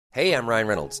Hey, I'm Ryan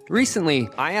Reynolds. Recently,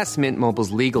 I asked Mint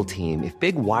Mobile's legal team if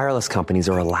big wireless companies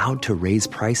are allowed to raise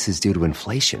prices due to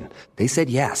inflation. They said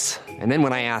yes. And then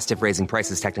when I asked if raising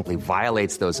prices technically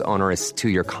violates those onerous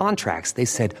two-year contracts, they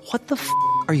said, "What the f***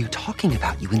 are you talking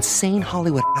about, you insane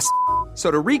Hollywood ass?" So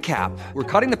to recap, we're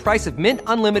cutting the price of Mint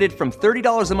Unlimited from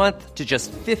 $30 a month to just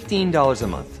 $15 a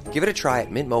month. Give it a try at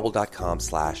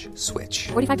mintmobile.com/switch.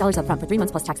 $45 up front for 3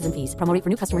 months plus taxes and fees. Promo rate for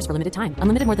new customers for limited time.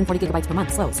 Unlimited more than 40 gigabytes per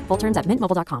month. Slows full terms at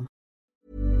mintmobile.com.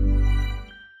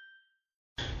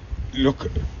 Look,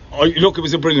 it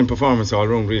was a brilliant performance all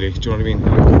round, really. Do you know what I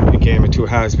mean? A game of two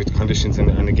halves with conditions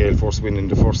and a gale force win in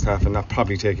the first half, and that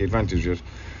probably take advantage of it.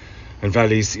 And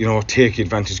Valley's, take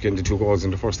advantage getting the 2 goals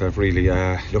in the first half, really.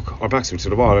 Look, our backs were to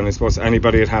the wall, and I suppose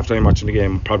anybody at half-time watching the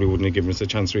game probably wouldn't have given us a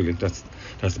chance, really. That's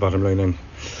the bottom line. And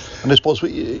I suppose,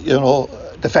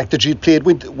 the fact that you'd played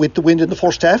with the wind in the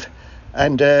first half,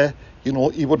 and, he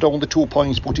were down the 2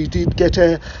 points, but he did get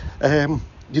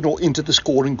into the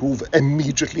scoring groove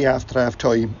immediately after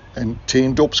half-time, and to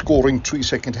end up scoring 3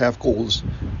 second-half goals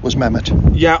was mammoth.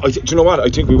 Yeah, do you know what? I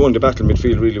think we won the battle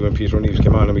midfield, really, when Peter O'Neill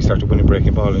came on and we started winning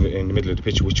breaking ball in the middle of the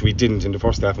pitch, which we didn't in the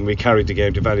first half, and we carried the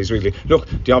game to Valleys, really. Look,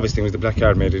 the obvious thing was the black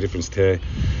card made a difference to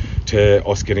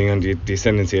us getting on the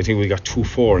ascendancy. I think we got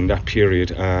 2-4 in that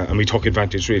period, and we took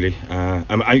advantage, really.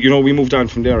 We moved on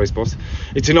from there, I suppose.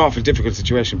 It's an awful difficult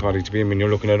situation, Paddy, to be in when you're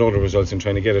looking at other results and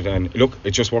trying to get it. And look,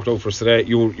 it just worked out for us today.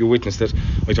 You witnessed it.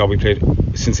 I thought we played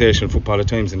sensational football at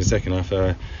times in the second half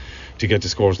to get the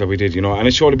scores that we did, and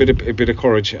it showed a bit of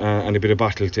courage and a bit of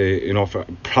battle to, for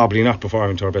probably not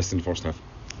performing to our best in the first half.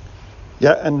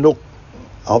 Yeah, and look,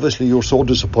 obviously you're so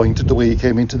disappointed the way he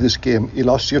came into this game. He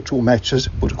lost your 2 matches,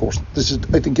 but of course I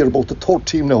think you're about the third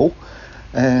team now.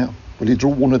 Well, he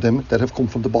drew one of them that have come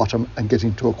from the bottom and get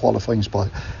into a qualifying spot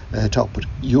top. But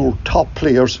your top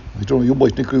players, I don't know, you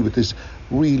mightn't agree with this,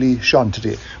 really shone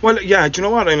today. Well, yeah, do you know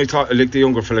what? I thought the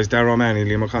younger fellas, Darragh O'Mahony and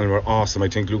Liam O'Connell, were awesome. I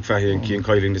think Luke Fahey and Cian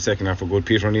Kiley in the second half were good.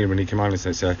 Peter O'Neill when he came on,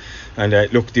 and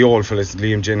look, the old fellas,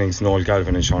 Liam Jennings, Noel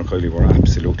Galvin and Sean Kiley were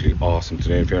absolutely awesome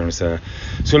today, in fairness.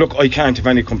 So look, I can't have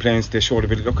any complaints. They showed a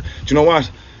bit. Look, do you know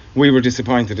what? We were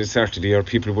disappointed at the start of the year.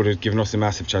 People would have given us a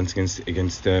massive chance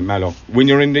against Mallow. When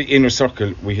you're in the inner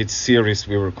circle, we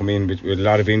were coming in with a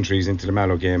lot of injuries into the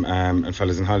Mallow game, and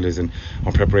fellas in holidays, and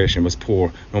our preparation was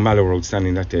poor. No, Mallow were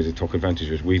outstanding that day. They took advantage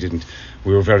of it. We didn't.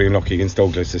 We were very unlucky against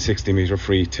Douglas, a 60-metre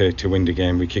free to win the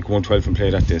game. We kicked 112 and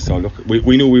played that day. So look,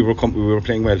 we knew we were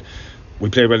playing well. We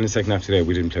played well in the second half today.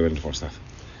 We didn't play well in the first half.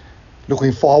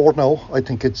 Looking forward now, I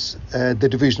think it's the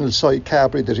divisional side,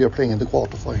 Carbery, that you're playing in the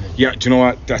quarter-final. Yeah, do you know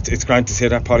what? It's grand to say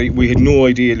that, Paddy. We had no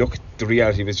idea. Look, the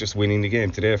reality was just winning the game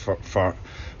today for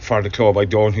the club. I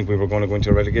don't think we were going to go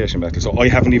into a relegation battle. So I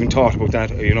haven't even thought about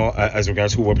that, as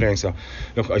regards who we're playing. So,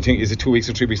 look, I think, is it 2 weeks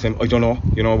or 3 weeks time? I don't know.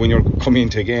 When you're coming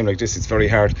into a game like this, it's very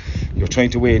hard. You're trying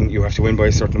to win. You have to win by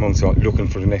a certain amount. So looking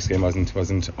for the next game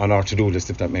wasn't on our to-do list,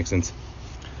 if that makes sense.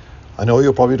 I know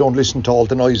you probably don't listen to all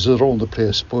the noises around the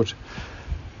place, but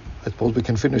I suppose we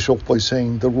can finish up by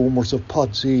saying the rumours of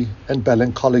Podsy and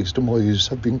Ballincollig's demise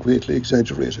have been greatly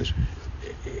exaggerated.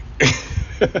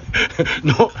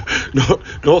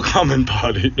 No comment,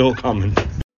 Paddy, no comment.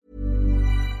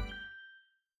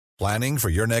 Planning for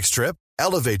your next trip?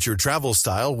 Elevate your travel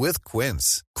style with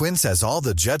Quince. Quince has all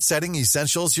the jet-setting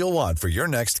essentials you'll want for your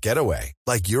next getaway,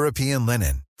 like European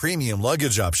linen, premium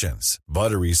luggage options,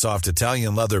 buttery soft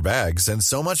Italian leather bags, and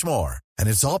so much more. And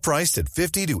it's all priced at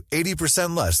 50 to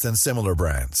 80% less than similar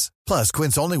brands. Plus,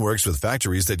 Quince only works with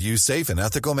factories that use safe and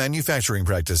ethical manufacturing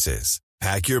practices.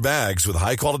 Pack your bags with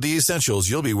high-quality essentials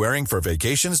you'll be wearing for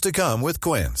vacations to come with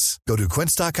Quince. Go to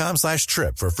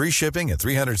quince.com/trip for free shipping and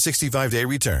 365-day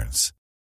returns.